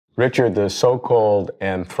Richard, the so-called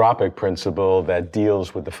anthropic principle that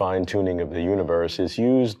deals with the fine-tuning of the universe is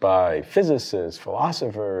used by physicists,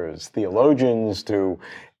 philosophers, theologians to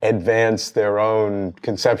advance their own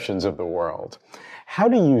conceptions of the world. How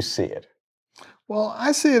do you see it? Well,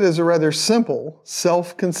 I see it as a rather simple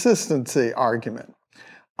self-consistency argument.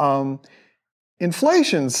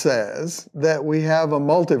 Inflation says that we have a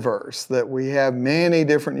multiverse, that we have many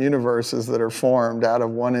different universes that are formed out of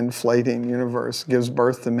one inflating universe, gives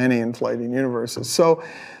birth to many inflating universes. So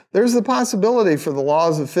there's the possibility for the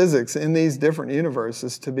laws of physics in these different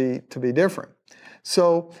universes to be different.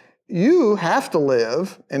 So you have to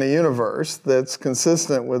live in a universe that's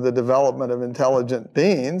consistent with the development of intelligent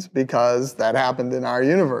beings because that happened in our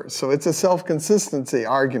universe. So it's a self-consistency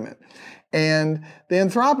argument. And the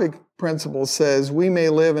anthropic principle says we may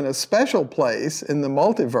live in a special place in the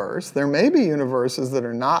multiverse. There may be universes that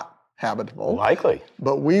are not habitable. Likely.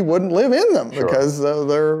 But we wouldn't live in them Sure. because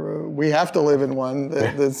we have to live in one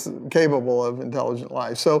that's capable of intelligent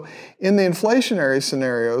life. So in the inflationary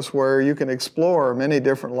scenarios where you can explore many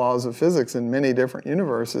different laws of physics in many different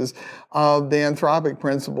universes, the anthropic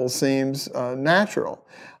principle seems natural.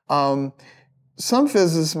 Some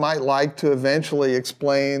physicists might like to eventually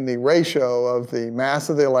explain the ratio of the mass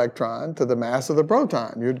of the electron to the mass of the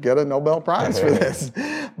proton. You'd get a Nobel Prize for this.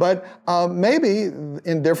 But maybe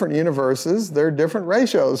in different universes, there are different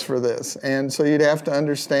ratios for this. And so you'd have to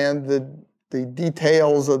understand the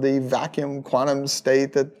details of the vacuum quantum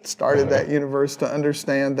state that started that universe to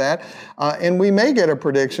understand that. And we may get a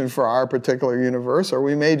prediction for our particular universe, or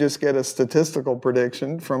we may just get a statistical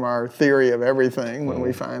prediction from our theory of everything when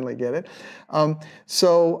we finally get it.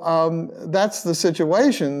 So that's the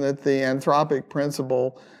situation that the anthropic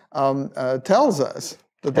principle tells us.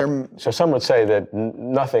 So some would say that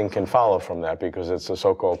nothing can follow from that because it's a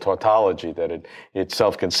so-called tautology, that it's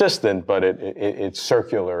self-consistent, but it's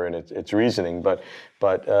circular in its reasoning. But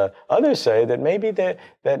others say that maybe that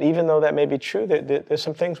even though that may be true, that there's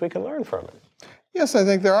some things we can learn from it. Yes, I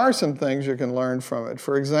think there are some things you can learn from it.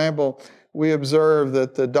 For example, we observe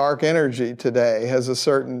that the dark energy today has a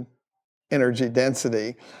certain energy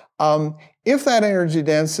density. If that energy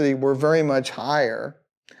density were very much higher,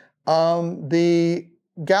 the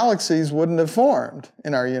galaxies wouldn't have formed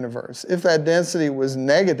in our universe. If that density was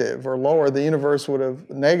negative or lower, the universe would have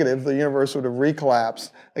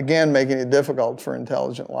recollapsed, again making it difficult for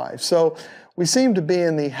intelligent life. So we seem to be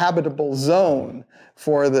in the habitable zone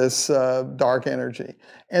for this dark energy.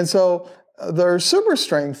 And so their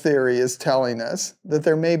superstring theory is telling us that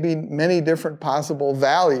there may be many different possible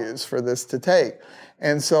values for this to take.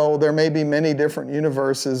 And so there may be many different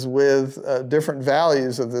universes with different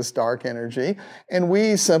values of this dark energy, and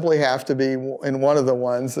we simply have to be in one of the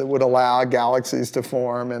ones that would allow galaxies to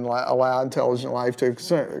form and allow intelligent life to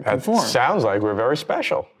form. That sounds like we're very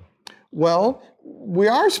special. Well, we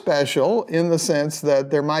are special in the sense that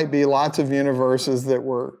there might be lots of universes that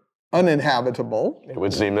were uninhabitable. It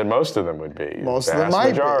would seem that most of them would be. Most of them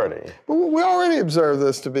might be. But we already observe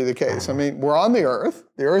this to be the case. I mean, we're on the Earth.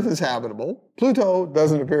 The Earth is habitable. Pluto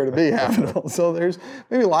doesn't appear to be habitable. So there's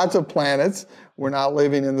maybe lots of planets. We're not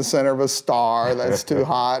living in the center of a star. That's too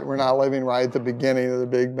hot. We're not living right at the beginning of the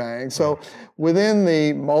Big Bang. So within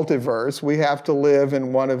the multiverse, we have to live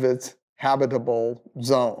in one of its habitable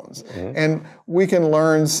zones. And we can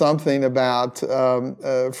learn something about,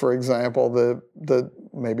 for example,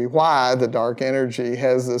 maybe why the dark energy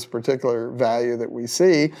has this particular value that we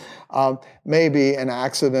see, maybe an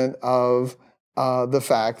accident of the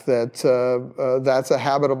fact that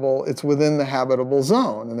it's within the habitable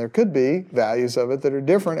zone, and there could be values of it that are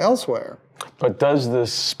different elsewhere. But does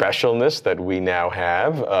this specialness that we now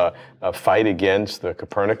have fight against the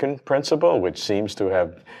Copernican Principle, which seems to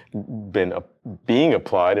have been being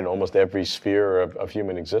applied in almost every sphere of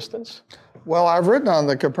human existence? Well, I've written on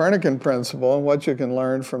the Copernican Principle and what you can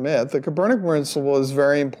learn from it. The Copernican Principle is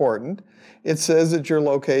very important. It says that your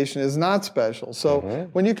location is not special. So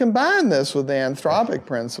when you combine this with the Anthropic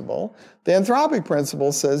Principle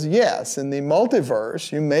says, yes, in the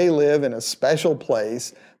multiverse, you may live in a special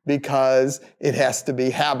place because it has to be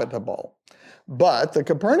habitable. But the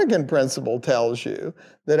Copernican Principle tells you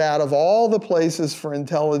that out of all the places for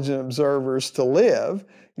intelligent observers to live,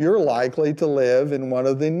 you're likely to live in one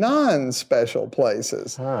of the non-special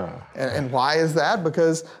places. And why is that?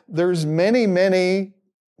 Because there's many, many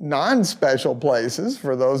non-special places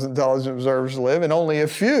for those intelligent observers to live, and only a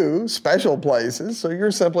few special places. So you're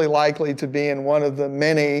simply likely to be in one of the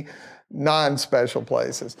many non-special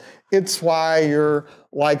places. It's why you're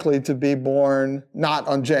likely to be born not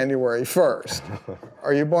on January 1st.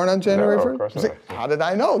 Are you born on January 1st? No, of course not. How did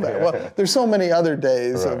I know that? Well, there's so many other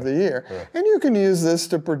days of the year. And you can use this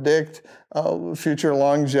to predict future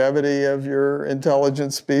longevity of your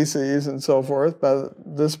intelligent species and so forth. But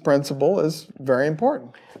this principle is very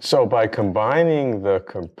important. So by combining the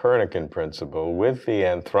Copernican principle with the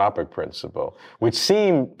Anthropic principle, which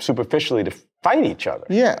seem superficially to fight each other.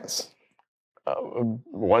 Yes.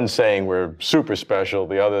 One saying we're super special,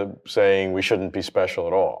 the other saying we shouldn't be special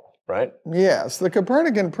at all, right? Yes. The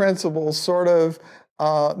Copernican principle sort of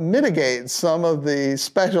mitigates some of the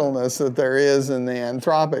specialness that there is in the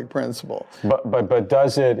Anthropic principle. But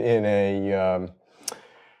does it in a,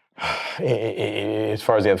 as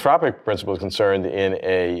far as the Anthropic principle is concerned, in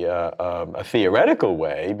a theoretical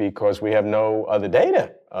way, because we have no other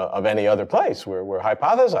data of any other place. We're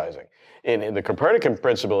hypothesizing. In the Copernican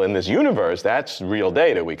principle, in this universe, that's real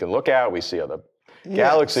data. We can look out, we see other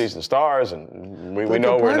galaxies and stars, and we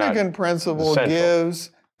know we're not. The Copernican principle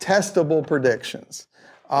gives testable predictions.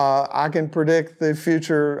 I can predict the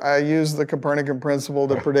future. I use the Copernican principle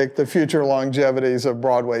to predict the future longevities of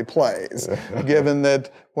Broadway plays, given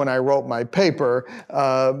that when I wrote my paper,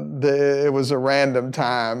 it was a random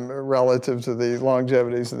time relative to the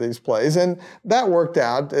longevities of these plays. And that worked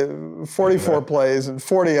out. 44 plays, and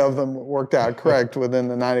 40 of them worked out correct within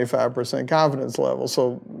the 95% confidence level.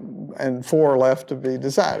 So, and 4 left to be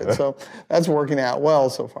decided. So that's working out well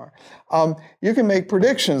so far. You can make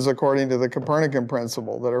predictions according to the Copernican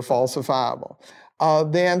principle that are falsifiable.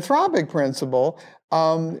 The Anthropic principle,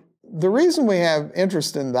 the reason we have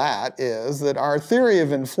interest in that is that our theory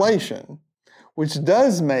of inflation, which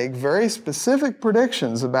does make very specific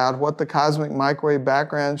predictions about what the cosmic microwave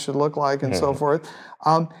background should look like and so forth,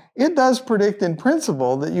 it does predict in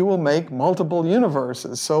principle that you will make multiple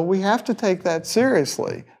universes. So we have to take that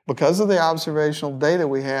seriously because of the observational data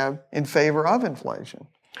we have in favor of inflation.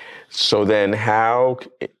 So then how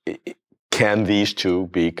can these two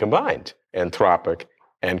be combined, Anthropic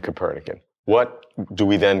and Copernican? What do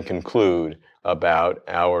we then conclude about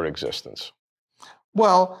our existence?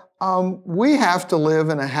 Well, we have to live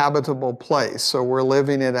in a habitable place. So we're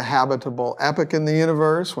living at a habitable epoch in the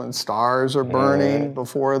universe when stars are burning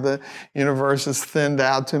before the universe is thinned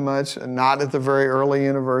out too much, and not at the very early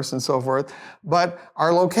universe and so forth. But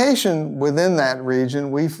our location within that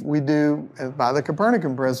region, we do, by the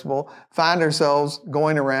Copernican principle, find ourselves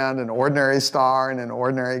going around an ordinary star in an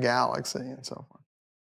ordinary galaxy and so forth.